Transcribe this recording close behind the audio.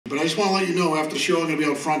But I just want to let you know, after the show, I'm going to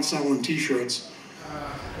be out front selling T-shirts.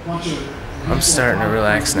 I'm starting to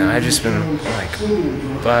relax now. I've just been like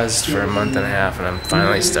buzzed for a month and a half, and I'm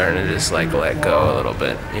finally starting to just like let go a little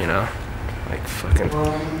bit, you know? Like fucking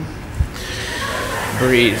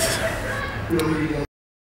breathe.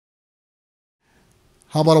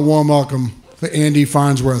 How about a warm welcome for Andy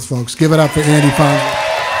Farnsworth, folks? Give it up for Andy Farnsworth.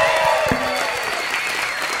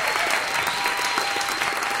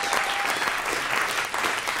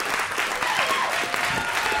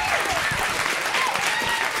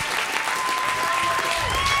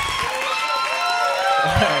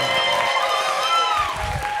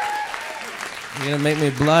 You're gonna make me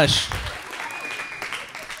blush.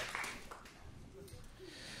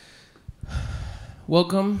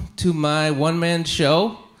 Welcome to my one-man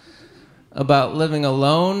show about living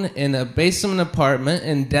alone in a basement apartment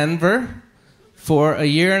in Denver for a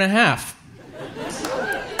year and a half.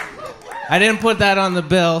 I didn't put that on the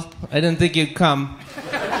bill. I didn't think you'd come.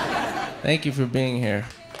 Thank you for being here.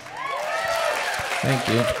 Thank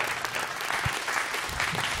you.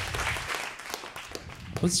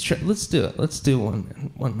 Let's do it. Let's do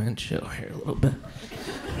one man show here a little bit.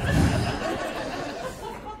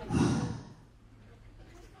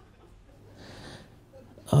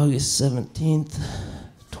 August 17th,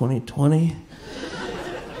 2020.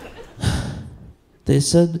 They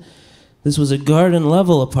said this was a garden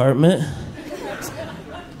level apartment,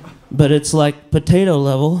 but it's like potato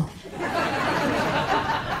level.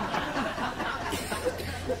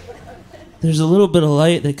 There's a little bit of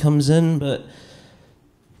light that comes in, but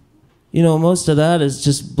you know, most of that is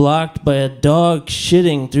just blocked by a dog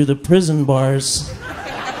shitting through the prison bars.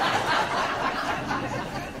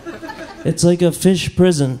 It's like a fish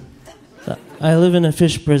prison. I live in a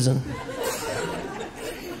fish prison.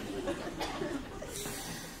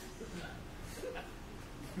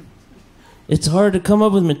 It's hard to come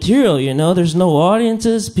up with material, you know? There's no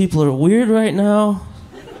audiences. People are weird right now.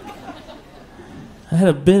 I had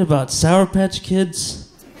a bit about Sour Patch Kids.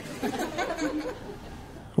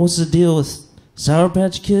 What's the deal with Sour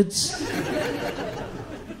Patch Kids?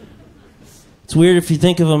 It's weird if you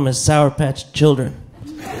think of them as Sour Patch children.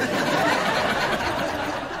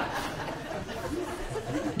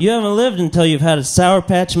 You haven't lived until you've had a Sour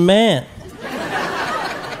Patch man.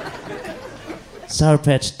 Sour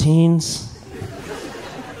Patch teens.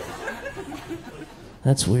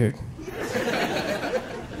 That's weird.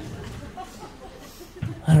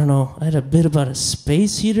 I don't know. I had a bit about a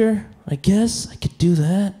space heater. I guess I could do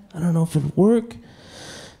that. I don't know if it'd work.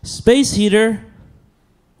 Space heater?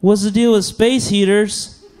 What's the deal with space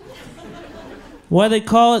heaters? Why they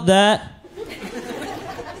call it that?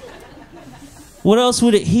 What else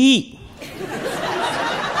would it heat?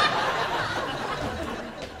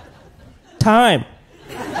 Time.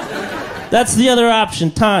 That's the other option,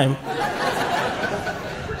 time.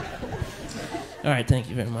 All right, thank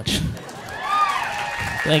you very much.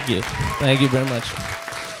 Thank you. Thank you very much.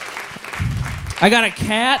 I got a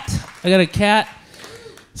cat.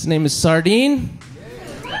 His name is Sardine.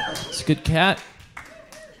 It's a good cat.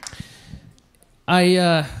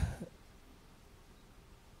 I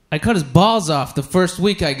cut his balls off the first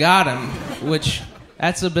week I got him, which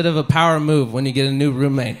that's a bit of a power move when you get a new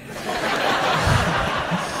roommate.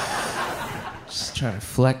 Just trying to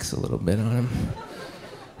flex a little bit on him.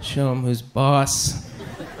 Show him who's boss.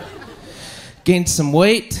 Gained some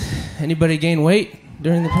weight. Anybody gain weight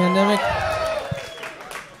during the pandemic?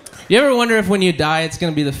 You ever wonder if when you die it's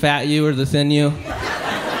going to be the fat you or the thin you?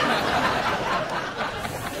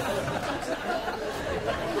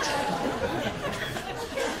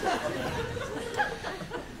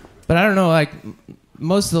 But I don't know, like,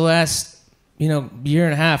 most of the last, year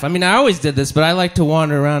and a half, I mean, I always did this, but I like to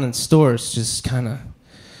wander around in stores, just kind of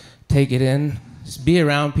take it in, just be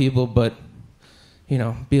around people, but,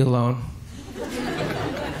 be alone.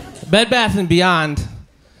 Bed Bath & Beyond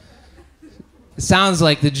sounds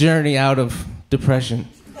like the journey out of depression.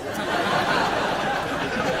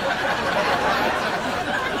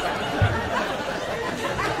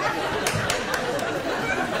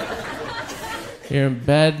 You're in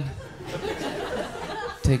bed,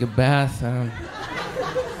 take a bath.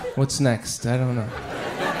 What's next? I don't know.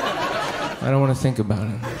 I don't want to think about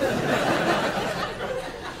it.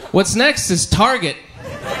 What's next is Target.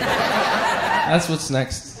 That's what's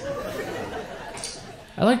next.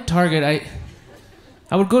 I like Target.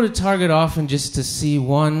 I would go to Target often just to see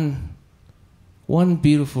one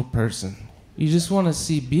beautiful person. You just want to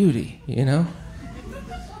see beauty,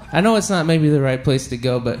 I know it's not maybe the right place to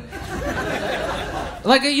go, but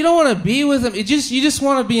like, you don't want to be with them. You just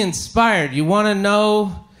want to be inspired. You want to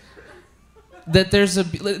know that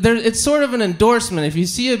it's sort of an endorsement. If you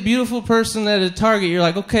see a beautiful person at a Target, you're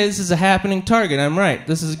like, okay, this is a happening Target. I'm right.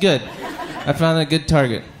 This is good. I found a good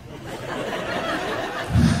Target.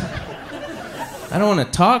 I don't want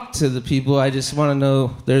to talk to the people. I just want to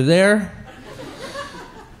know they're there.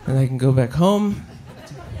 And I can go back home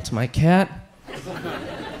to my cat.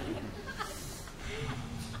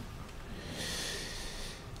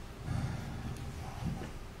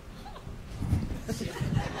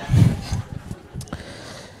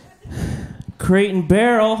 Crate and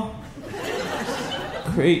barrel.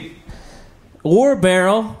 Crate or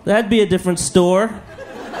barrel. That'd be a different store.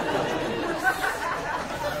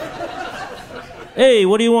 Hey,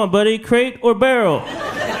 what do you want, buddy? Crate or barrel?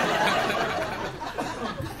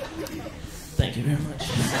 Thank you very much.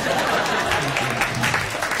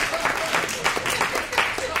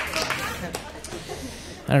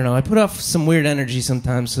 I don't know. I put off some weird energy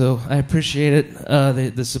sometimes, so I appreciate it.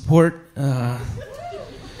 The support.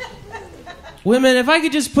 Women, if I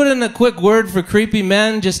could just put in a quick word for creepy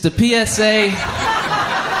men, just a PSA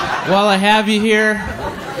while I have you here.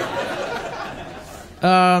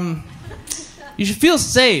 You should feel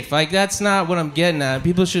safe. Like, that's not what I'm getting at.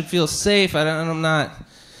 People should feel safe. I'm not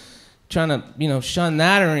trying to, shun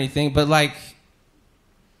that or anything, but, like,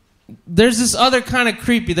 there's this other kind of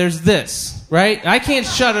creepy. There's this, right? I can't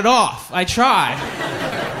shut it off. I try.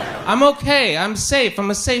 I'm okay. I'm safe.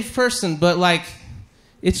 I'm a safe person, but, like,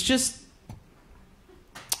 it's just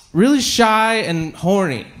really shy and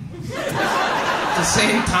horny at the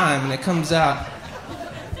same time, and it comes out. I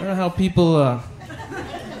don't know how people...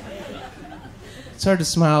 It's hard to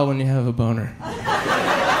smile when you have a boner.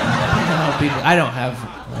 I don't have...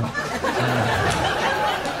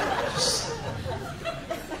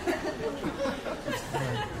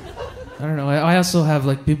 I don't know. I also have,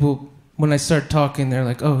 like, people... When I start talking, they're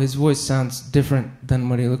like, oh, his voice sounds different than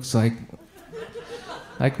what he looks like.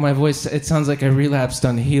 Like, my voice, it sounds like I relapsed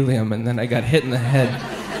on helium and then I got hit in the head.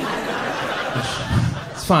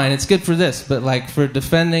 It's fine, it's good for this, but, like, for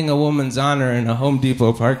defending a woman's honor in a Home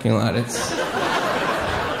Depot parking lot, it's...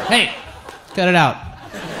 Hey, cut it out.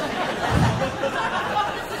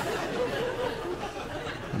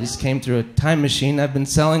 I just came through a time machine. I've been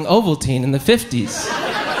selling Ovaltine in the 50s.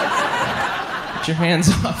 Get your hands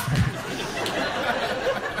off.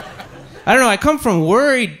 I don't know, I come from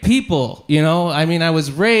worried people, I mean, I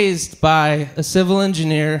was raised by a civil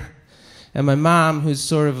engineer and my mom, who's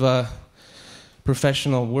sort of a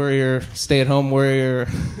professional worrier, stay-at-home worrier.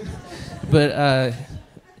 But,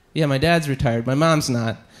 yeah, my dad's retired. My mom's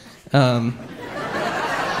not.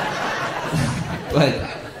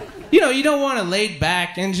 But, you don't want a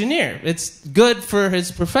laid-back engineer. It's good for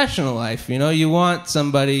his professional life, You want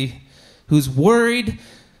somebody who's worried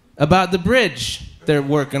about the bridge they're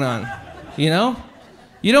working on. You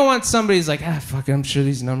don't want somebody who's like, fuck it, I'm sure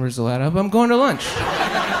these numbers will add up. I'm going to lunch.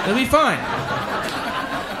 It'll be fine.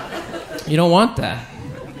 You don't want that.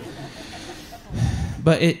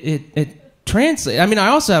 But it translates. I mean, I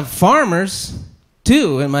also have farmers,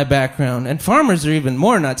 too, in my background. And farmers are even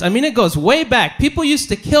more nuts. I mean, it goes way back. People used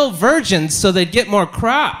to kill virgins so they'd get more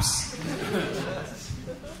crops.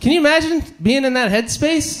 Can you imagine being in that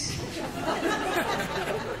headspace?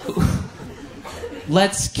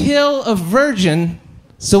 Let's kill a virgin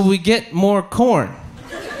so we get more corn.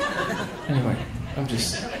 Anyway,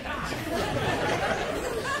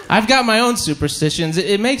 I've got my own superstitions.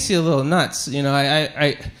 It makes you a little nuts.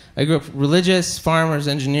 I grew up religious, farmers,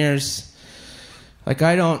 engineers. Like,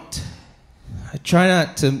 I try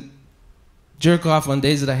not to jerk off on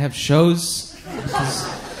days that I have shows because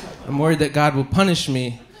I'm worried that God will punish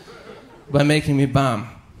me by making me bomb.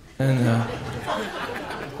 And,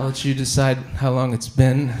 I'll let you decide how long it's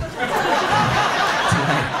been tonight.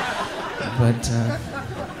 But,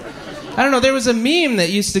 I don't know, there was a meme that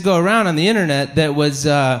used to go around on the internet that was,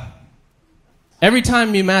 every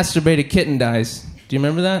time you masturbate, a kitten dies. Do you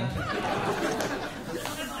remember that?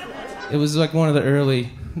 It was like one of the early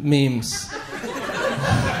memes.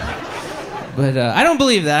 But I don't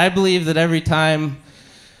believe that. I believe that every time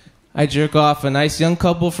I jerk off, a nice young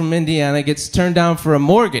couple from Indiana gets turned down for a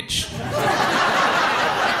mortgage.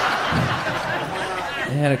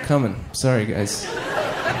 I had it coming. Sorry, guys.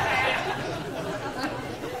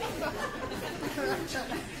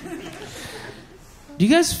 Do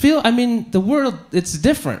you guys feel, I mean, the world, it's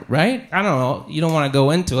different, right? I don't know. You don't want to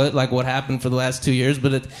go into it, like what happened for the last 2 years,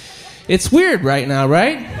 but it's weird right now,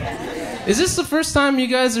 right? Is this the first time you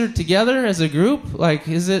guys are together as a group? Like,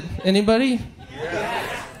 is it anybody?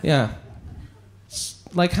 Yeah.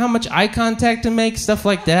 Like how much eye contact to make, stuff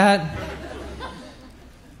like that.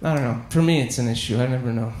 I don't know. For me, it's an issue. I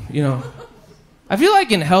never know. I feel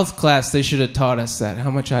like in health class they should have taught us that,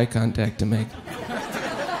 how much eye contact to make.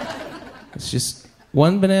 It's just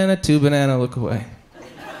 1 banana, 2 banana, look away.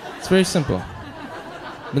 It's very simple.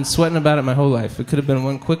 I've been sweating about it my whole life. It could have been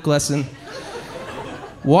one quick lesson.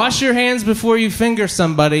 Wash your hands before you finger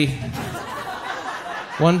somebody.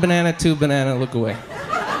 1 banana, 2 banana, look away.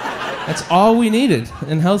 That's all we needed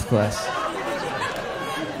in health class.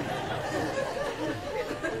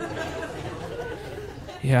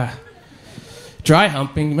 Yeah. Dry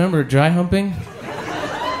humping. Remember dry humping?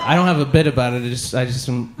 I don't have a bit about it. I just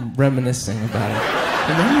am reminiscing about it.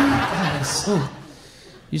 Remember? God, it's so...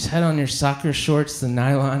 You just had on your soccer shorts, the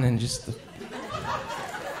nylon, and just you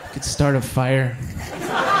could start a fire.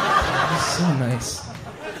 It's so nice.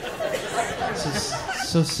 It's just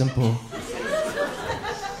so simple.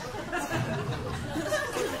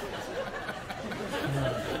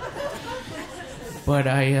 But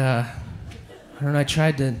I don't know, I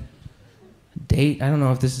tried to date. I don't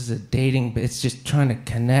know if this is a dating, but it's just trying to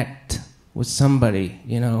connect with somebody,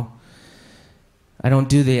 you know. I don't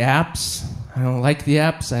do the apps. I don't like the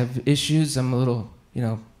apps. I have issues. I'm a little, you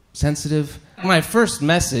know, sensitive. My first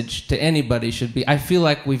message to anybody should be, I feel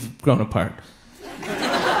like we've grown apart.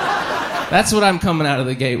 That's what I'm coming out of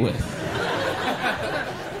the gate with.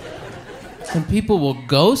 And people will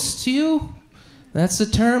ghost you. That's the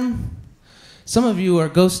term. Some of you are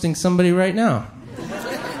ghosting somebody right now.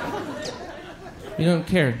 You don't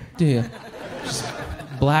care, do you? Just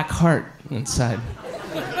black heart inside.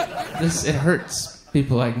 It hurts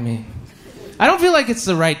people like me. I don't feel like it's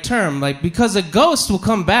the right term, like, because a ghost will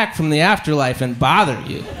come back from the afterlife and bother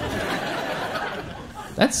you.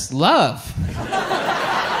 That's love.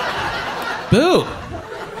 Boo.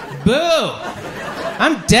 Boo.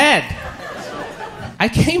 I'm dead. I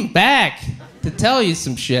came back to tell you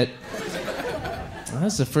some shit.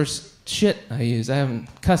 That's the first shit I use. I haven't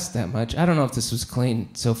cussed that much. I don't know if this was clean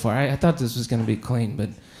so far. I thought this was going to be clean, but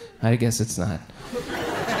I guess it's not.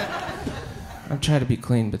 I'm trying to be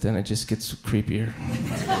clean, but then it just gets creepier.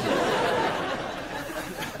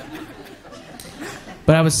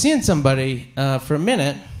 But I was seeing somebody for a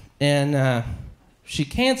minute, and she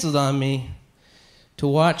canceled on me to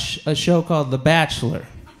watch a show called The Bachelor,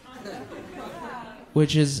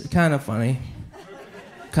 which is kind of funny.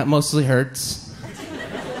 Mostly hurts.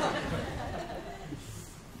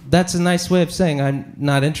 That's a nice way of saying I'm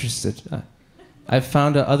not interested. I've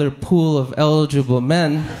found a other pool of eligible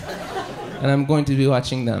men, and I'm going to be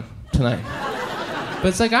watching them tonight. But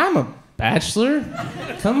it's like, I'm a bachelor.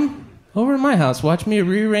 Come over to my house. Watch me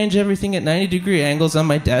rearrange everything at 90-degree angles on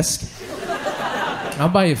my desk. I'll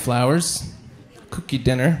buy you flowers. Cook you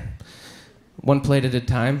dinner. 1 plate at a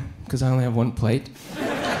time, because I only have 1 plate.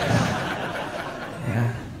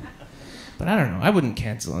 Yeah. But I don't know. I wouldn't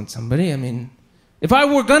cancel on somebody. I mean, if I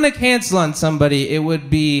were going to cancel on somebody, it would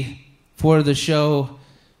be for the show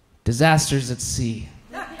Disasters at Sea.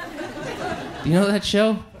 Do you know that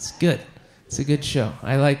show? It's good. It's a good show.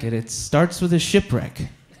 I like it. It starts with a shipwreck.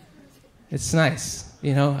 It's nice.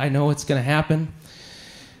 You know, I know what's going to happen.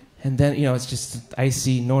 And then, you know, it's just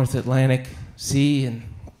icy North Atlantic Sea and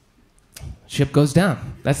ship goes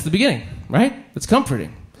down. That's the beginning, right? It's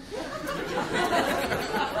comforting.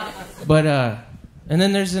 But, and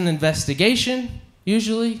then there's an investigation,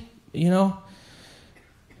 usually, you know.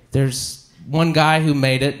 There's one guy who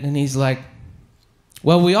made it, and he's like,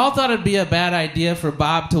 well, we all thought it'd be a bad idea for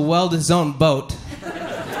Bob to weld his own boat.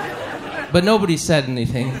 But nobody said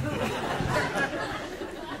anything.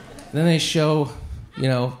 Then they show, you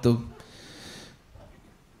know, the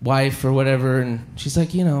wife or whatever, and she's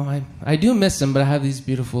like, you know, I do miss him, but I have these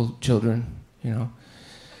beautiful children, you know.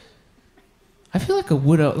 I feel like a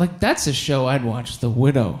widow, like that's a show I'd watch, The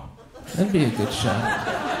Widow. That'd be a good show.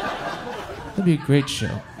 That'd be a great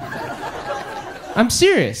show. I'm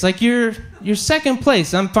serious. Like, you're second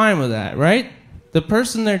place. I'm fine with that, right? The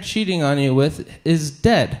person they're cheating on you with is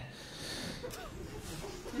dead.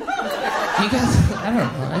 You guys, I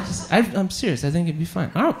don't know. I'm serious. I think it'd be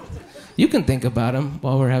fine. You can think about him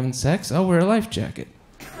while we're having sex. I'll wear a life jacket.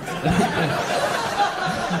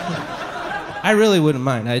 I really wouldn't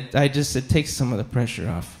mind. It takes some of the pressure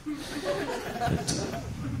off. But,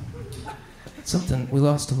 something, we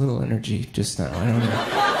lost a little energy just now. I don't know.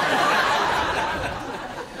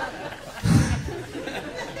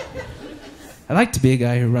 I like to be a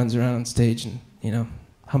guy who runs around on stage and, you know,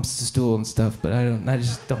 humps the stool and stuff, but I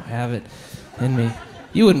just don't have it in me.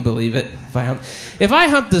 You wouldn't believe it if I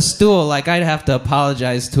humped the stool, like, I'd have to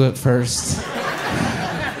apologize to it first.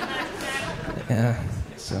 Yeah,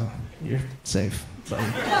 so you're safe, buddy.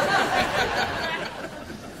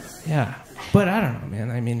 Yeah, but I don't know,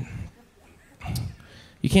 man. I mean,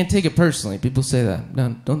 You can't take it personally. People say that.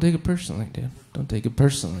 No, don't take it personally, dude. Don't take it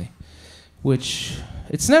personally. Which,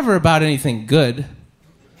 it's never about anything good.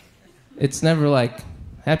 It's never like,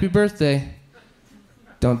 happy birthday.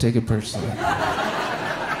 Don't take it personally.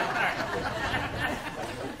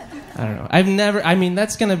 I don't know.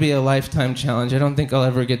 That's going to be a lifetime challenge. I don't think I'll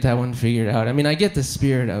ever get that one figured out. I mean, I get the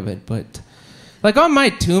spirit of it, but... Like, on my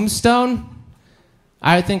tombstone,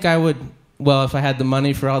 I think I would... Well, if I had the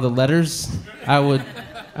money for all the letters, I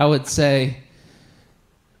would say,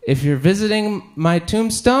 if you're visiting my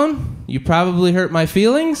tombstone, you probably hurt my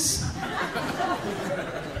feelings.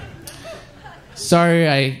 Sorry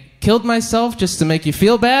I killed myself just to make you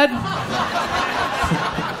feel bad.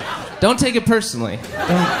 Don't take it personally.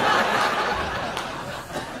 Don't...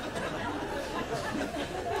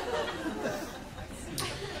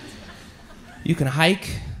 You can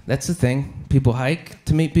hike. That's the thing. People hike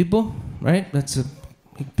to meet people, right? You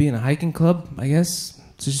could be in a hiking club, I guess.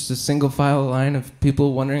 It's just a single file line of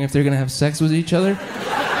people wondering if they're going to have sex with each other.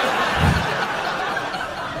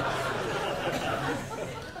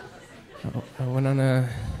 I went on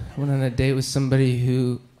a date with somebody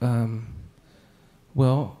who,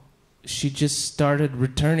 she just started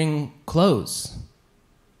returning clothes.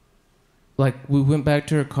 Like, we went back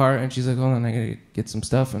to her car, and she's like, hold on, I got to get some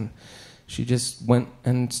stuff, and she just went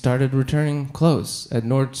and started returning clothes at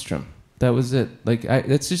Nordstrom. That was it. Like,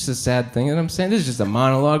 it's just a sad thing that I'm saying. This is just a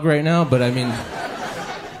monologue right now, but I mean...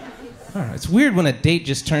 I don't know. It's weird when a date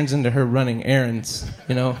just turns into her running errands,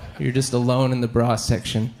 you know? You're just alone in the bra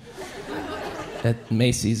section at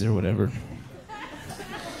Macy's or whatever.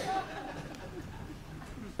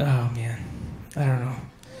 Oh, man. I don't know.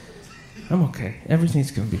 I'm okay.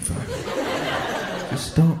 Everything's gonna be fine.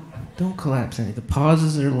 Just don't collapse any. The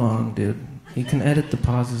pauses are long, dude. You can edit the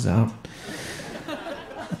pauses out.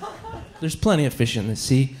 There's plenty of fish in the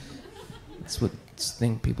sea. That's what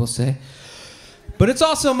thing people say. But it's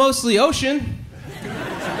also mostly ocean.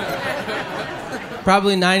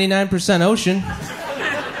 Probably 99% ocean.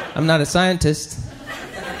 I'm not a scientist.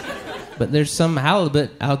 But there's some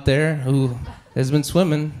halibut out there who has been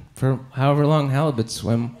swimming for however long halibuts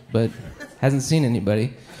swim, but hasn't seen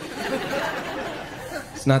anybody.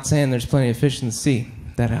 It's not saying there's plenty of fish in the sea,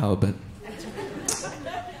 that halibut.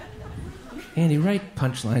 Andy, write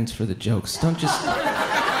punchlines for the jokes. Don't just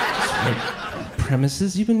write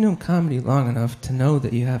premises. You've been doing comedy long enough to know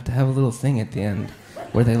that you have to have a little thing at the end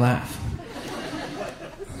where they laugh.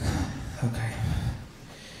 Okay.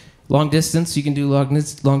 Long distance, you can do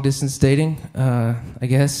long distance dating. I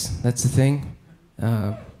guess that's the thing.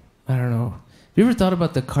 I don't know. Have you ever thought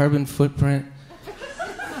about the carbon footprint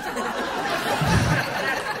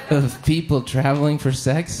of people traveling for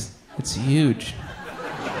sex? It's huge.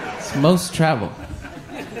 It's most travel.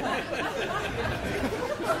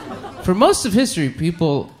 For most of history,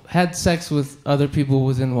 people had sex with other people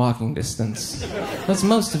within walking distance. That's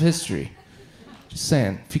most of history. Just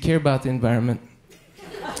saying, if you care about the environment,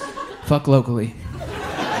 fuck locally.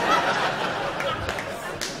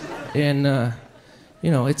 And,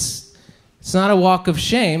 it's not a walk of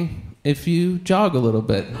shame if you jog a little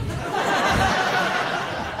bit.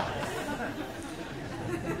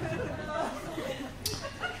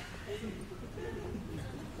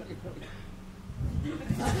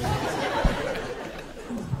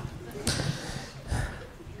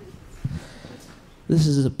 This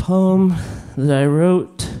is a poem that I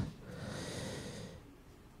wrote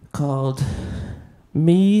called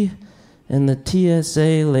Me and the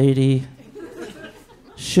TSA Lady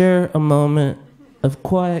Share a Moment of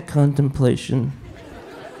Quiet Contemplation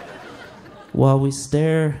while we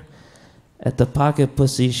stare at the pocket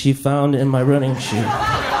pussy she found in my running shoe.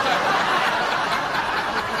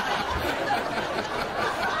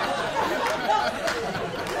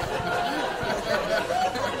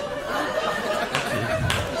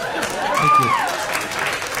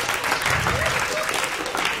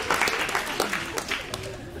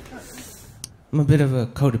 I'm a bit of a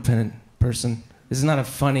codependent person. This is not a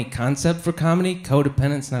funny concept for comedy.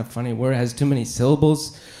 Codependent's not a funny word. It has too many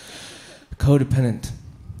syllables. Codependent.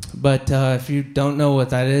 But if you don't know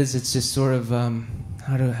what that is, it's just sort of,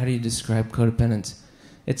 how do you describe codependence?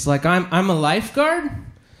 It's like I'm a lifeguard,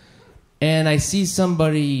 and I see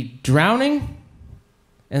somebody drowning,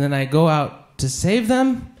 and then I go out to save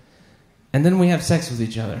them, and then we have sex with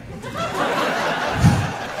each other.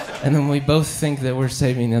 And then we both think that we're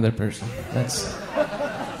saving the other person. That's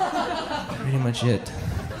pretty much it.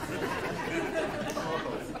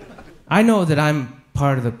 I know that I'm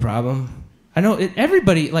part of the problem. I know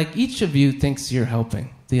everybody, like each of you thinks you're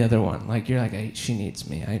helping the other one. Like you're like, hey, she needs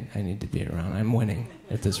me. I need to be around. I'm winning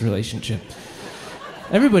at this relationship.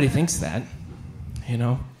 Everybody thinks that. you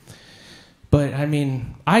know? But, I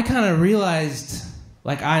mean, I kind of realized,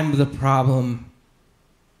 like, I'm the problem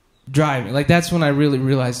driving. Like, that's when I really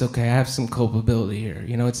realized, okay, I have some culpability here.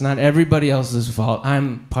 You know, it's not everybody else's fault.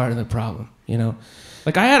 I'm part of the problem, you know?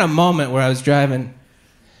 Like, I had a moment where I was driving,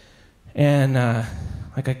 and,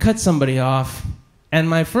 like, I cut somebody off, and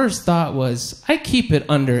my first thought was, I keep it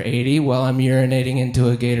under 80 while I'm urinating into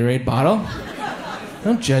a Gatorade bottle.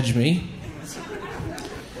 Don't judge me.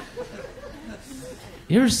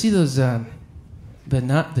 You ever see those,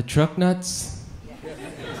 the truck nuts?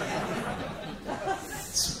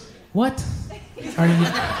 What are you,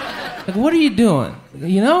 like, what are you doing?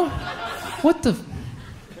 You know? What the,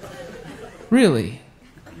 really?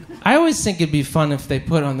 I always think it'd be fun if they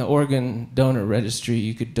put on the organ donor registry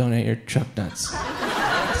you could donate your truck nuts.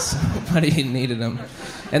 Somebody needed them.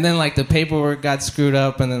 And then, like, the paperwork got screwed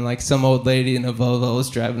up, and then, like, some old lady in a Volvo was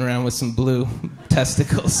driving around with some blue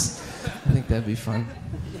testicles. I think that'd be fun.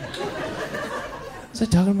 Was I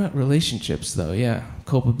talking about relationships, though? Yeah,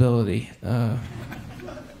 culpability.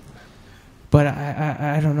 But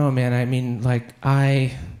I don't know, man. I mean, like,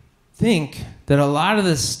 I think that a lot of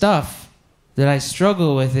this stuff that I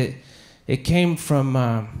struggle with, it came from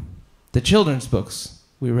the children's books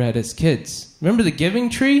we read as kids. Remember The Giving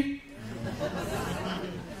Tree?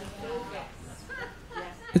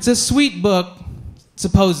 It's a sweet book,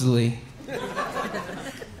 supposedly.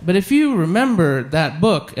 But if you remember that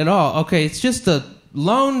book at all, okay, it's just a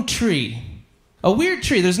lone tree. A weird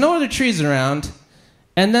tree. There's no other trees around.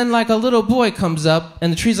 And then, like, a little boy comes up,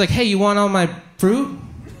 and the tree's like, hey, you want all my fruit?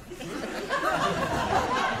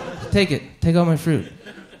 Take it. Take all my fruit.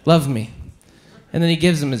 Love me. And then he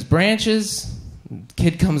gives him his branches. The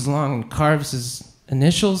kid comes along and carves his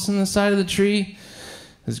initials in the side of the tree.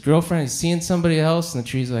 His girlfriend is seeing somebody else, and the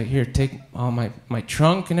tree's like, here, take all my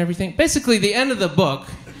trunk and everything. Basically, the end of the book.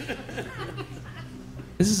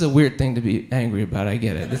 This is a weird thing to be angry about, I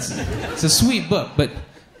get it. It's a sweet book, but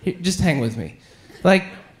here, just hang with me. Like,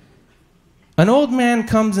 an old man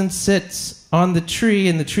comes and sits on the tree,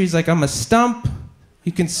 and the tree's like, I'm a stump.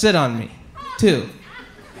 You can sit on me, too.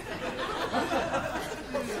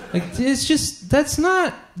 Like, it's just, that's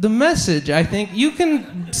not the message, I think. You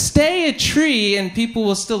can stay a tree, and people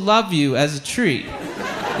will still love you as a tree.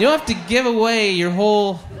 You don't have to give away your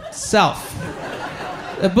whole self.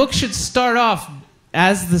 A book should start off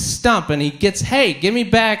as the stump, and he gets, hey, give me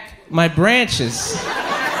back my branches.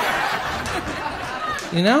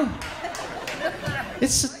 You know?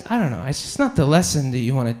 I don't know. It's just not the lesson that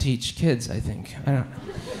you want to teach kids, I think. I don't know.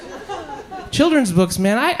 Children's books,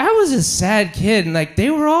 man, I was a sad kid, and, like, they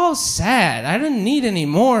were all sad. I didn't need any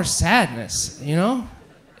more sadness, you know?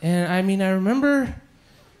 And, I mean, I remember,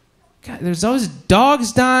 God, there's always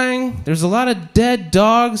dogs dying. There's a lot of dead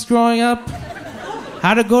dogs growing up.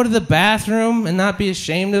 How to go to the bathroom and not be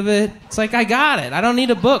ashamed of it. It's like, I got it. I don't need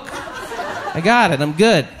a book. I got it. I'm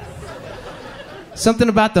good. Something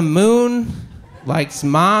about the moon, like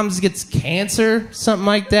mom's gets cancer, something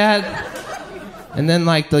like that. And then,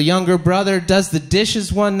 like, the younger brother does the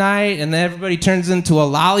dishes one night, and then everybody turns into a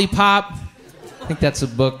lollipop. I think that's a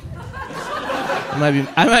book. I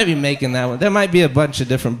might be making that one. There might be a bunch of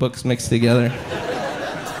different books mixed together.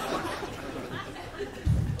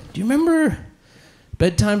 Do you remember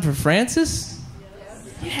Bedtime for Francis?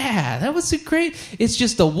 Yeah, that was a great... It's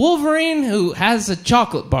just a Wolverine who has a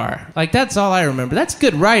chocolate bar. Like, that's all I remember. That's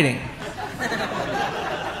good writing.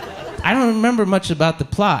 I don't remember much about the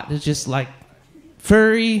plot. It's just, like,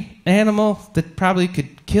 furry animal that probably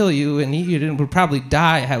could kill you and eat you and would probably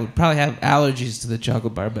die. I would probably have allergies to the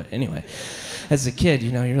chocolate bar. But anyway, as a kid,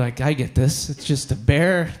 you know, you're like, I get this. It's just a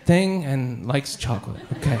bear thing and likes chocolate.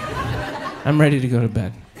 Okay. I'm ready to go to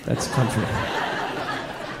bed. That's comforting.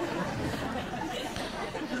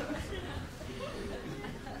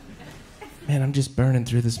 Man, I'm just burning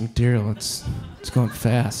through this material. It's going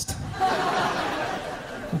fast.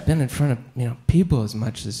 I've been in front of, you know, people as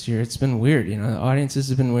much this year. It's been weird, you know. The audiences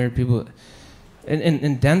have been weird. People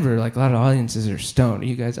in Denver, like, a lot of audiences are stoned.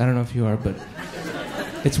 You guys, I don't know if you are, but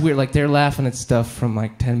it's weird. Like, they're laughing at stuff from,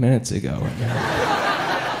 like, 10 minutes ago.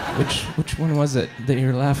 Which one was it that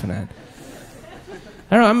you're laughing at?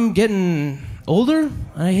 I don't know. I'm getting older.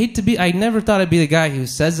 I never thought I'd be the guy who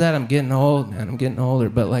says that. I'm getting old, man. I'm getting older.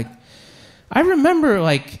 But, like, I remember,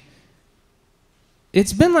 like,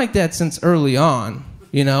 it's been like that since early on,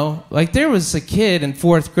 you know? Like, there was a kid in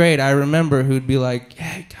 4th grade, I remember, who'd be like,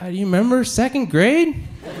 hey, God, do you remember 2nd grade?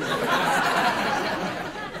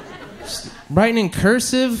 Writing in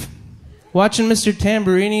cursive, watching Mr.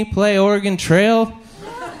 Tamburini play Oregon Trail.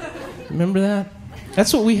 Remember that?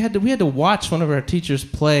 That's what we had to watch one of our teachers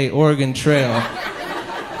play Oregon Trail.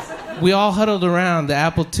 we all huddled around the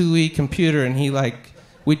Apple IIe computer, and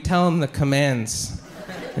we'd tell him the commands.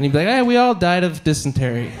 And he'd be like, hey, we all died of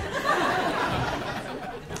dysentery.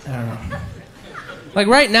 I don't know. Like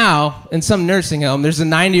right now, in some nursing home, there's a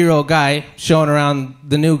 90-year-old guy showing around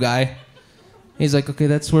the new guy. He's like, okay,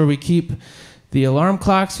 that's where we keep the alarm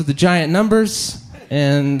clocks with the giant numbers,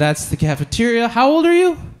 and that's the cafeteria. How old are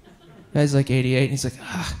you? The guy's like 88. He's like,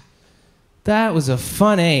 that was a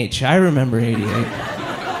fun age. I remember 88.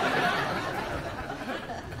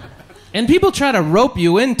 And people try to rope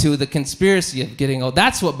you into the conspiracy of getting old.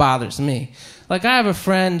 That's what bothers me. Like, I have a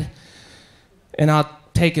friend, and I'll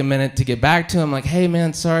take a minute to get back to him. Like, hey,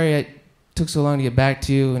 man, sorry I took so long to get back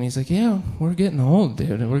to you. And he's like, yeah, we're getting old,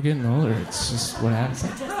 dude. We're getting older. It's just what happens.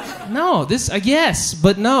 Like, no, yes,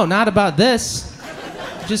 but no, not about this.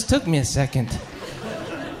 It just took me a second.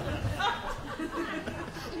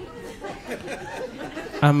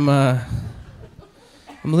 I'm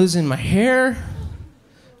losing my hair,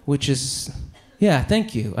 which is, yeah,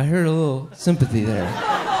 thank you. I heard a little sympathy there.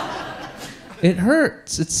 It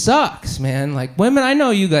hurts. It sucks, man. Like, women, I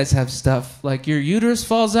know you guys have stuff, like your uterus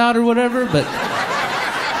falls out or whatever, but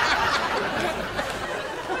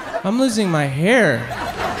I'm losing my hair.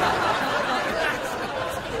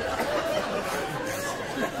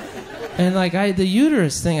 And like, the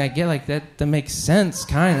uterus thing, I get like that makes sense,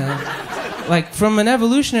 kind of. Like, from an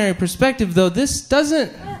evolutionary perspective, though, this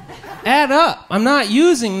doesn't add up. I'm not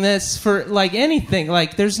using this for like anything.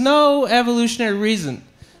 Like, there's no evolutionary reason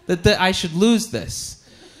that I should lose this.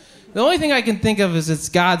 The only thing I can think of is it's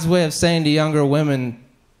God's way of saying to younger women,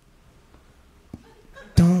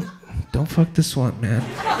 don't fuck this one, man.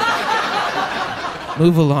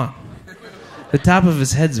 Move along. The top of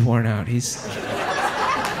his head's worn out. He's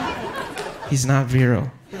not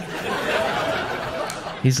virile.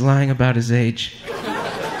 He's lying about his age.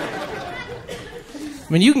 I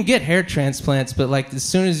mean, you can get hair transplants, but like as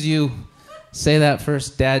soon as you say that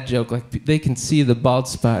first dad joke, like they can see the bald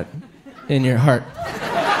spot in your heart.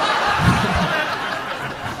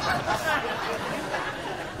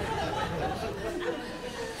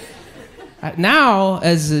 Now,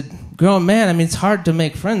 as a grown man, I mean, it's hard to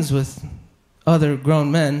make friends with other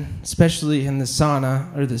grown men, especially in the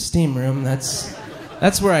sauna or the steam room. That's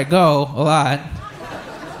where I go a lot.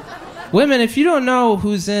 Women, if you don't know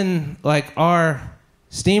who's in like our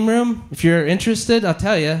steam room, if you're interested, I'll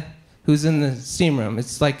tell you who's in the steam room.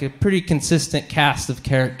 It's like a pretty consistent cast of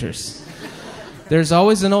characters. There's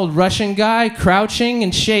always an old Russian guy crouching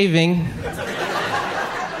and shaving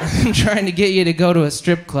trying to get you to go to a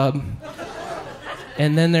strip club.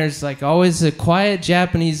 And then there's like always a quiet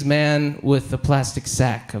Japanese man with a plastic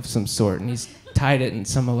sack of some sort, and he's tied it in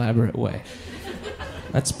some elaborate way.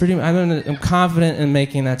 That's pretty. I'm confident in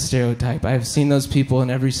making that stereotype. I've seen those people in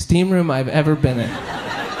every steam room I've ever been in.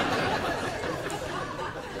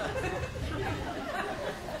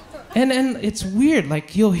 And it's weird.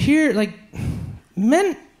 Like, you'll hear like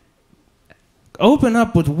men open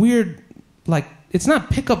up with weird, like, it's not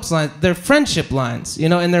pickup lines, they're friendship lines, you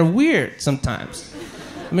know, and they're weird sometimes.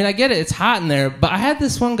 I mean, I get it, it's hot in there, but I had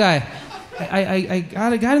this one guy, I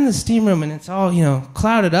got in the steam room and it's all, you know,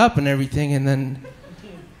 clouded up and everything, and then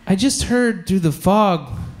I just heard through the fog,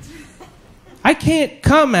 I can't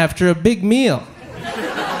come after a big meal.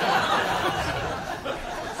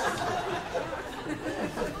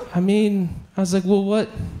 I mean, I was like, well, what'd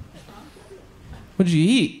you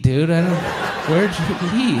eat, dude? Where'd you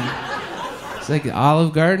eat? It's like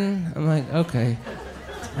Olive Garden. I'm like, okay,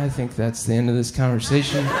 I think that's the end of this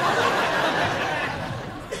conversation.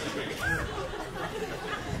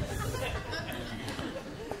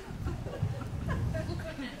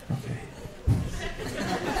 Okay.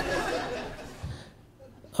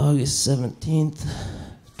 August 17th,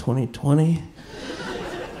 2020.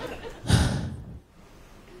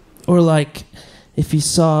 Or like, if you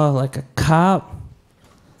saw like a cop,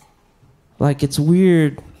 like it's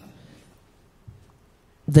weird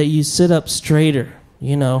that you sit up straighter,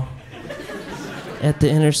 you know, at the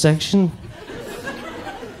intersection.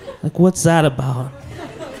 Like, what's that about?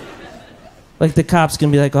 Like, the cop's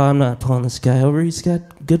gonna be like, oh, I'm not pulling this guy over. He's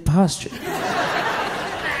got good posture.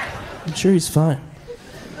 I'm sure he's fine.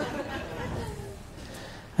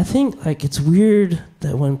 I think, like, it's weird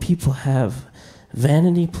that when people have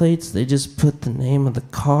vanity plates, they just put the name of the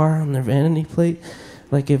car on their vanity plate.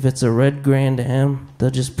 Like, if it's a red Grand Am, they'll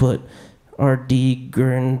just put RD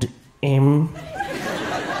Grand Am.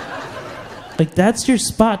 Like, that's your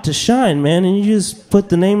spot to shine, man, and you just put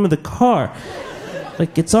the name of the car.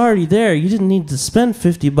 Like, it's already there. You didn't need to spend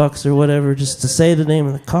 $50 or whatever just to say the name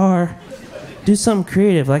of the car. Do something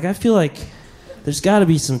creative. Like, I feel like there's got to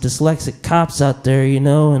be some dyslexic cops out there, you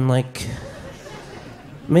know, and like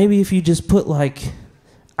maybe if you just put like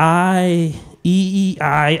I, E,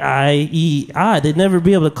 I, E, I, they'd never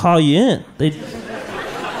be able to call you in. They'd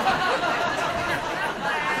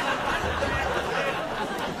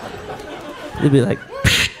be like,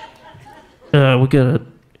 we got a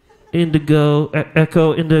indigo,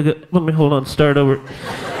 echo, indigo. Let me hold on, start over.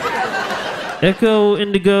 Echo,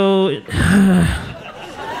 indigo.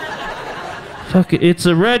 Fuck it, it's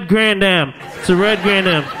a red Grand Am. It's a red Grand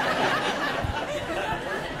Am.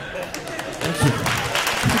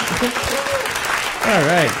 All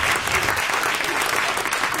right.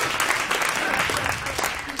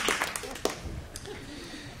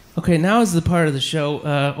 Okay, now is the part of the show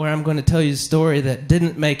where I'm going to tell you a story that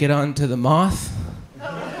didn't make it onto The Moth.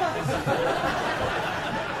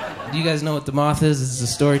 Do you guys know what The Moth is? This is a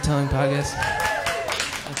storytelling podcast.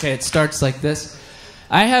 Okay, it starts like this.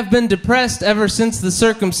 I have been depressed ever since the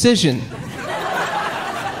circumcision.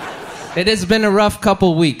 It has been a rough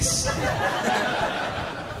couple weeks.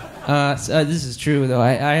 This is true, though.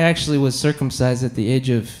 I actually was circumcised at the age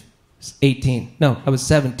of 18. No, I was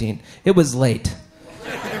 17. It was late.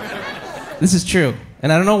 This is true.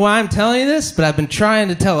 And I don't know why I'm telling you this, but I've been trying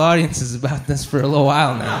to tell audiences about this for a little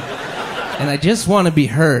while now. And I just want to be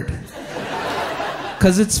heard.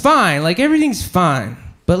 Because it's fine. Like, everything's fine.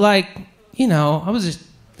 But, like, you know,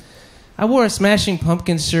 I wore a Smashing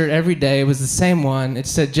Pumpkins shirt every day. It was the same one. It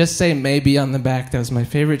said, "Just Say Maybe" on the back. That was my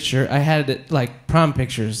favorite shirt. I had it, like, prom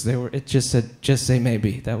pictures. It just said, "Just Say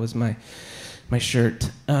Maybe." That was my shirt.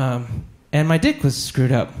 And my dick was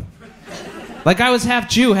screwed up. Like, I was half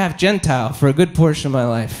Jew, half Gentile for a good portion of my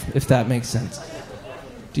life, if that makes sense.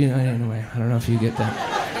 Do you know? Anyway, I don't know if you get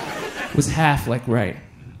that. It was half, like, right.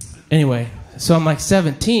 Anyway, so I'm, like,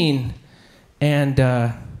 17, and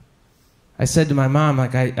I said to my mom,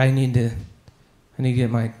 like, I need to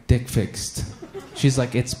get my dick fixed. She's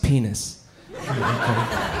like, "It's penis." I'm like,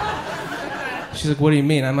 okay. She's like, "What do you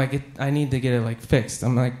mean?" I'm like, I need to get it, like, fixed.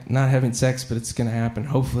 I'm like, not having sex, but it's gonna happen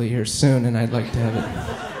hopefully here soon, and I'd like to have it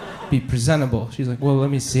be presentable. She's like, "Well, let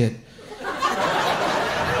me see it."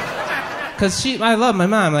 Because I love my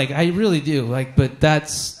mom, like, I really do, like, but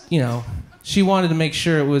that's, you know, she wanted to make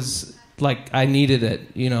sure it was, like, I needed it,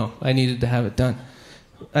 you know, I needed to have it done.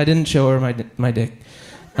 I didn't show her my dick.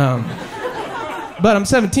 But I'm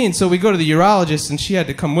 17, so we go to the urologist, and she had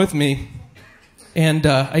to come with me. And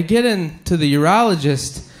I get into the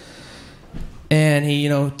urologist, and he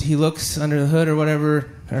looks under the hood or whatever,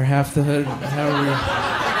 or half the hood, however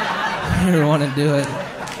you want to do it.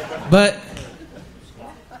 But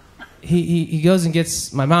he goes and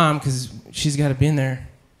gets my mom, because she's got to be in there.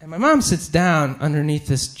 And my mom sits down underneath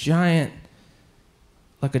this giant,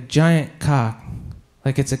 like a giant cock.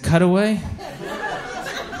 Like it's a cutaway.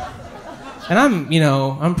 And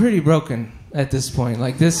I'm pretty broken at this point.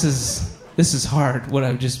 Like, this is hard, what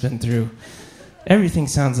I've just been through. Everything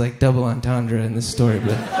sounds like double entendre in this story,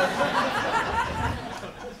 but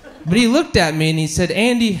he looked at me and he said,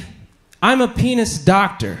 "Andy, I'm a penis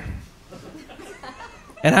doctor.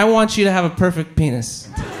 And I want you to have a perfect penis."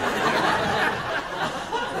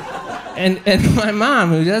 And my mom,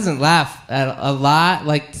 who doesn't laugh at a lot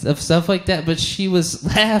of stuff like that, but she was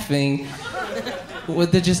laughing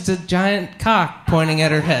with just a giant cock pointing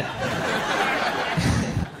at her head.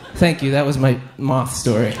 Thank you. That was my moth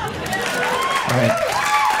story. All right.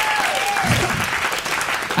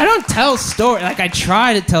 I don't tell stories. Like, I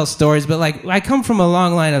try to tell stories, but, like, I come from a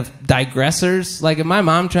long line of digressors. Like, if my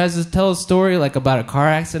mom tries to tell a story, like, about a car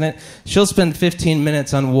accident, she'll spend 15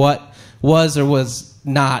 minutes on what was or was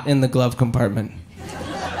not in the glove compartment.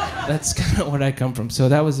 That's kind of what I come from. So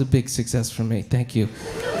that was a big success for me. Thank you.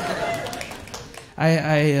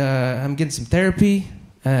 I'm getting some therapy.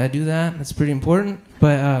 I do that. That's pretty important.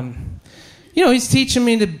 But, he's teaching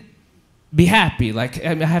me to be happy. Like,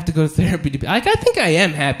 I have to go to therapy to be... Like, I think I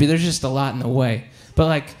am happy. There's just a lot in the way. But,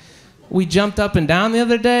 like, we jumped up and down the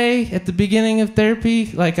other day at the beginning of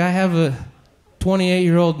therapy. Like, I have a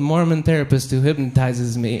 28-year-old Mormon therapist who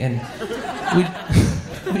hypnotizes me, and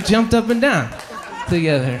we jumped up and down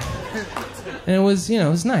together. And it was, it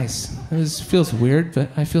was nice. Feels weird, but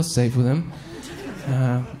I feel safe with him.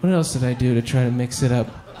 What else did I do to try to mix it up?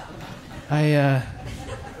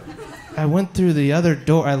 I went through the other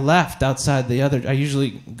door. I left outside the other... I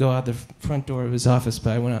usually go out the front door of his office,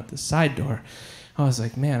 but I went out the side door. I was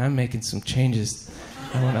like, man, I'm making some changes.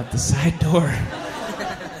 I went out the side door.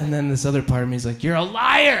 And then this other part of me is like, "You're a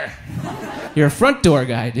liar! You're a front door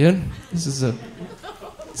guy, dude. This is a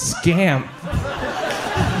scam."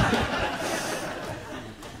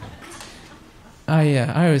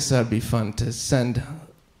 I always thought it'd be fun to send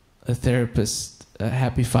a therapist a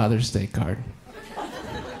Happy Father's Day card.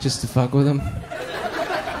 Just to fuck with him.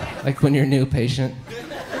 Like when you're a new patient.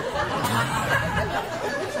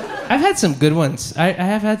 I've had some good ones. I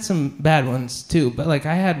have had some bad ones too, but like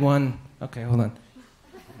I had one. Okay, hold on.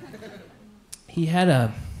 He had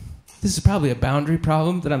this is probably a boundary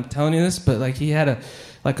problem that I'm telling you this, but like he had a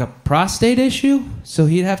prostate issue, so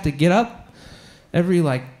he'd have to get up every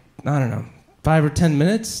 5 or 10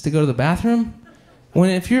 minutes to go to the bathroom.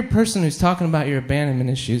 If you're a person who's talking about your abandonment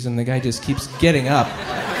issues and the guy just keeps getting up,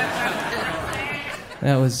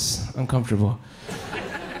 that was uncomfortable.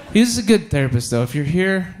 He was a good therapist, though. If you're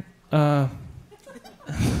here, I'm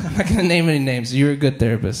not going to name any names. You're a good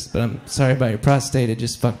therapist, but I'm sorry about your prostate. It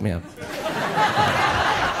just fucked me up.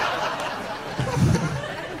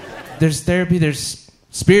 There's therapy, there's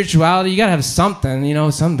spirituality. You got to have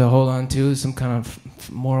something, something to hold on to, some kind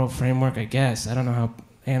of moral framework, I guess. I don't know how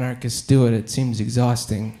anarchists do it. It seems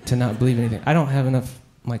exhausting to not believe anything. I don't have enough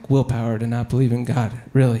willpower to not believe in God,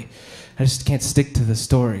 really. I just can't stick to the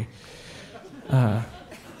story. I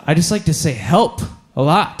just like to say help a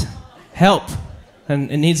lot. Help. And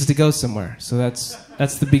it needs to go somewhere. So that's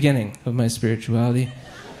the beginning of my spirituality.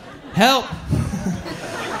 Help!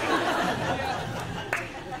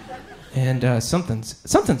 And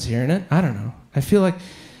something's hearing it. I don't know. I feel like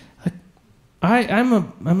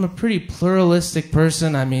I'm a pretty pluralistic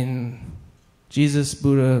person. I mean, Jesus,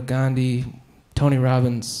 Buddha, Gandhi, Tony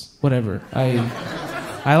Robbins, whatever.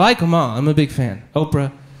 I like them all. I'm a big fan.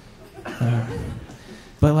 Oprah.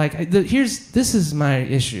 But this is my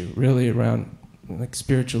issue really around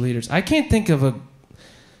spiritual leaders. I can't think of a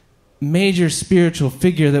major spiritual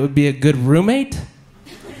figure that would be a good roommate.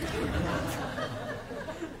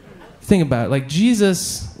 Think about it.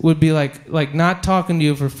 Jesus would be like not talking to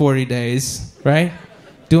you for 40 days, right?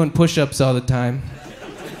 Doing push-ups all the time.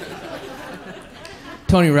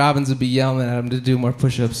 Tony Robbins would be yelling at him to do more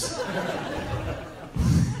push-ups.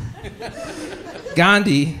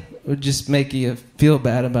 Gandhi would just make you feel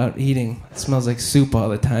bad about eating. It smells like soup all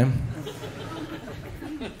the time.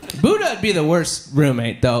 Buddha would be the worst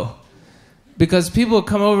roommate, though. Because people would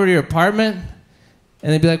come over to your apartment,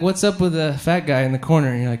 and they'd be like, what's up with the fat guy in the corner?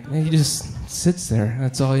 And you're like, he just sits there.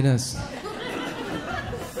 That's all he does.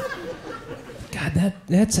 God,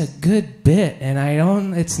 that's a good bit, and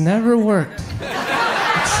it's never worked. It's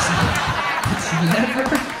never,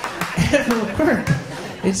 ever worked.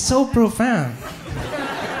 It's so profound.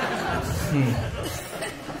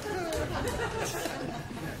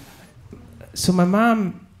 So my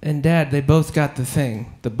mom and dad, they both got the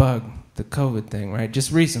bug, the COVID thing, right?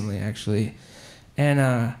 Just recently, actually. And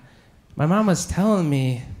my mom was telling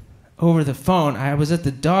me over the phone, I was at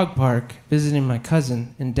the dog park visiting my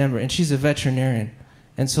cousin in Denver, and she's a veterinarian.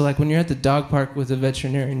 And so when you're at the dog park with a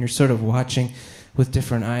veterinarian, you're sort of watching with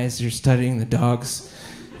different eyes. You're studying the dogs.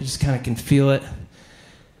 You just kind of can feel it.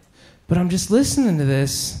 But I'm just listening to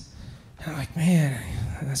this, and I'm like, man,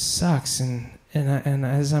 that sucks. And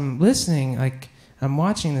as I'm listening, I'm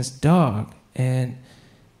watching this dog, and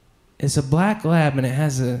it's a black lab, and it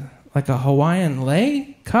has a Hawaiian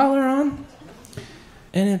lei collar on,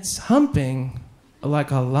 and it's humping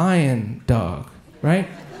like a lion dog, right?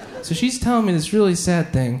 So she's telling me this really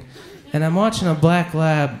sad thing, and I'm watching a black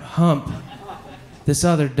lab hump this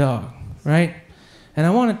other dog, right? And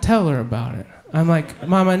I want to tell her about it. I'm like,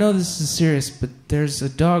 Mom, I know this is serious, but there's a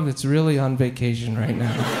dog that's really on vacation right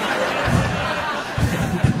now.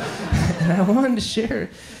 And I wanted to share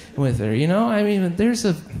it with her, I mean, there was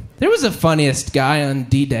a funniest guy on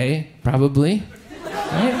D-Day, probably,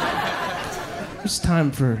 right? There's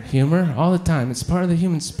time for humor all the time. It's part of the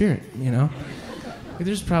human spirit,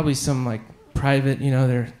 There's probably some private,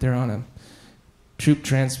 they're on a troop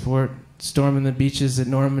transport, storming the beaches at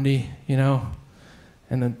Normandy,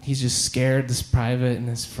 and then he's just scared, this private, and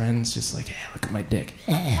his friend's just like, hey, look at my dick.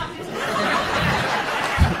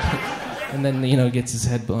 And then, gets his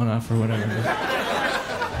head blown off or whatever.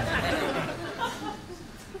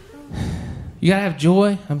 You gotta have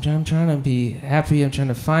joy. I'm trying to be happy. I'm trying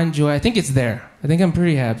to find joy. I think it's there. I think I'm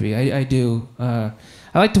pretty happy. I do. I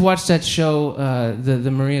like to watch that show,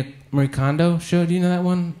 the Marie Kondo show. Do you know that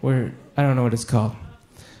one? Where I don't know what it's called,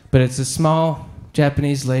 but it's a small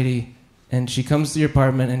Japanese lady, and she comes to your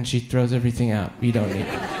apartment and she throws everything out you don't need.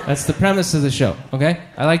 That's the premise of the show. Okay,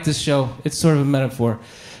 I like this show. It's sort of a metaphor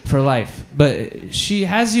for life. But she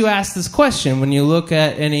has you ask this question when you look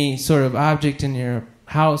at any sort of object in your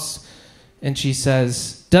house. And she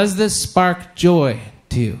says, does this spark joy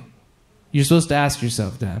to you? You're supposed to ask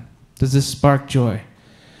yourself that. Does this spark joy?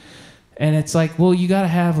 And it's like, well, you got to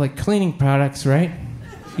have cleaning products, right?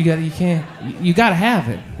 You got to have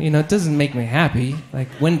it. It doesn't make me happy. Like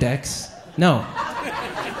Windex. No.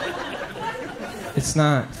 It's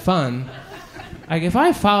not fun. Like, if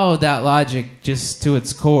I followed that logic just to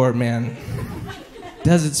its core, man,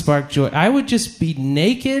 does it spark joy? I would just be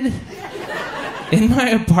naked in my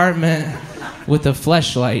apartment with a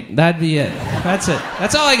fleshlight. That'd be it. That's it.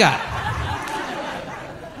 That's all I got.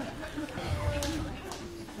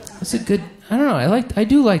 It's a good... I don't know. I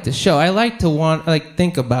do like the show. I like to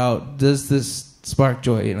think about, does this spark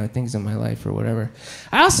joy, things in my life or whatever.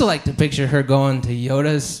 I also like to picture her going to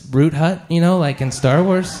Yoda's root hut, like in Star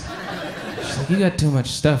Wars. She's like, you got too much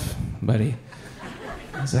stuff, buddy.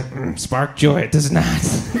 I was like, spark joy. It does not.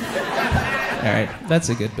 All right. That's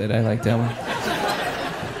a good bit. I like that one.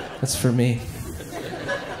 That's for me.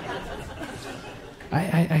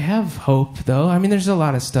 I have hope, though. I mean, there's a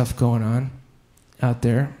lot of stuff going on out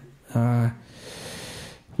there.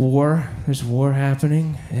 War. There's war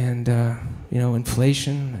happening, and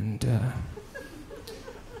inflation, and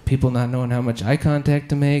people not knowing how much eye contact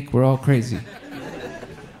to make. We're all crazy.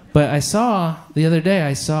 But the other day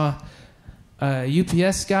I saw a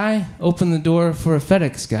UPS guy open the door for a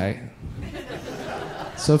FedEx guy.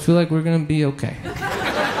 So I feel like we're gonna be okay.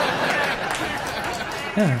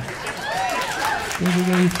 Yeah. I think we're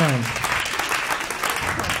gonna be fine.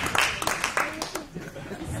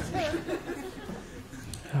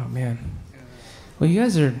 Oh man. Well, you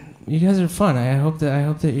guys are fun. I hope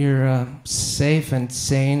that you're safe and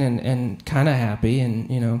sane and kind of happy, and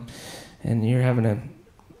and you're having a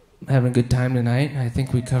good time tonight. I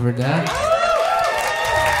think we covered that.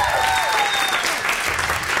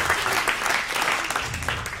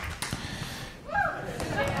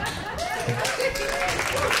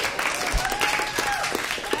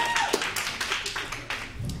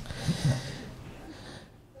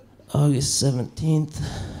 August 17th,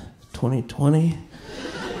 2020.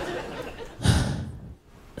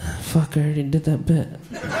 Fuck, I already did that bit.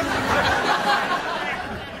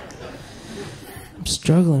 I'm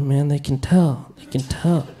struggling, man. They can tell.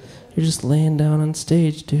 You're just laying down on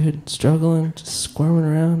stage, dude. Struggling, just squirming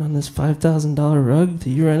around on this $5,000 rug that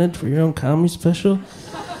you rented for your own comedy special.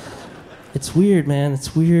 It's weird, man.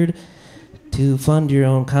 It's weird to fund your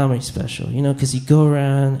own comedy special, because you go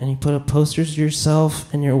around and you put up posters of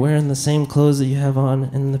yourself and you're wearing the same clothes that you have on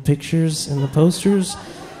in the pictures and the posters,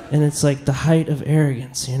 and it's like the height of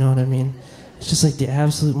arrogance, you know what I mean? It's just like the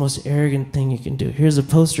absolute most arrogant thing you can do. Here's a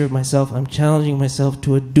poster of myself. I'm challenging myself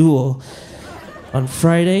to a duel on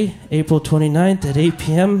Friday, April 29th at 8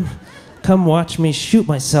 p.m. Come watch me shoot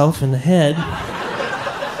myself in the head.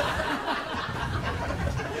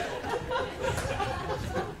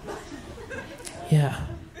 Yeah.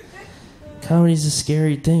 Comedy's a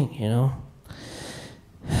scary thing,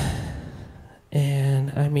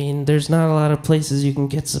 And, I mean, there's not a lot of places you can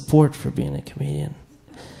get support for being a comedian.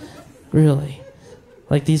 Really.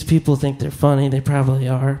 Like, these people think they're funny. They probably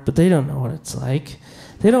are. But they don't know what it's like.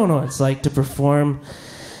 They don't know what it's like to perform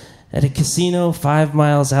at a casino 5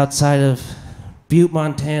 miles outside of Butte,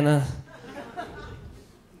 Montana,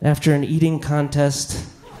 after an eating contest.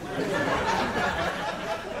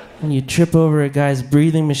 And you trip over a guy's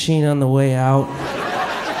breathing machine on the way out.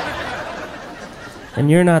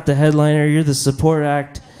 And you're not the headliner, you're the support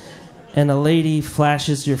act. And a lady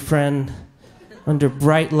flashes your friend under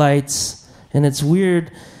bright lights. And it's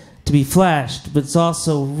weird to be flashed, but it's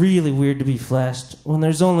also really weird to be flashed when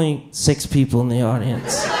there's only 6 people in the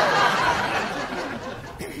audience.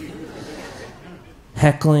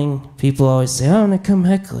 Heckling, people always say, I'm gonna come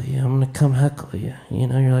heckle you, I'm gonna come heckle you.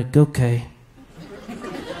 You're like, okay.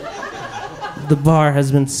 The bar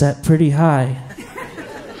has been set pretty high.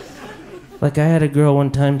 Like, I had a girl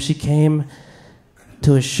one time, she came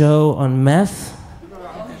to a show on meth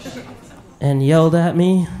and yelled at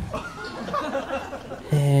me.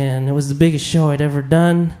 And it was the biggest show I'd ever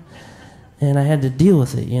done. And I had to deal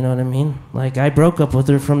with it, you know what I mean? Like, I broke up with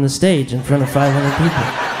her from the stage in front of 500 people.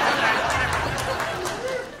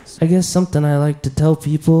 I guess something I like to tell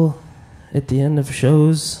people at the end of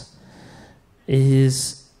shows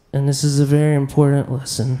is, and this is a very important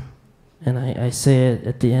lesson, and I say it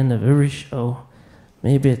at the end of every show.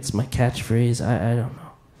 Maybe it's my catchphrase, I don't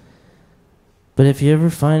know. But if you ever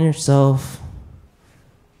find yourself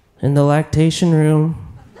in the lactation room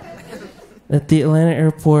at the Atlanta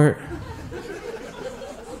airport,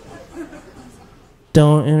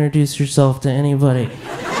 don't introduce yourself to anybody.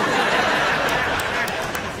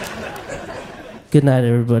 Good night,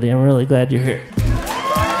 everybody. I'm really glad you're here.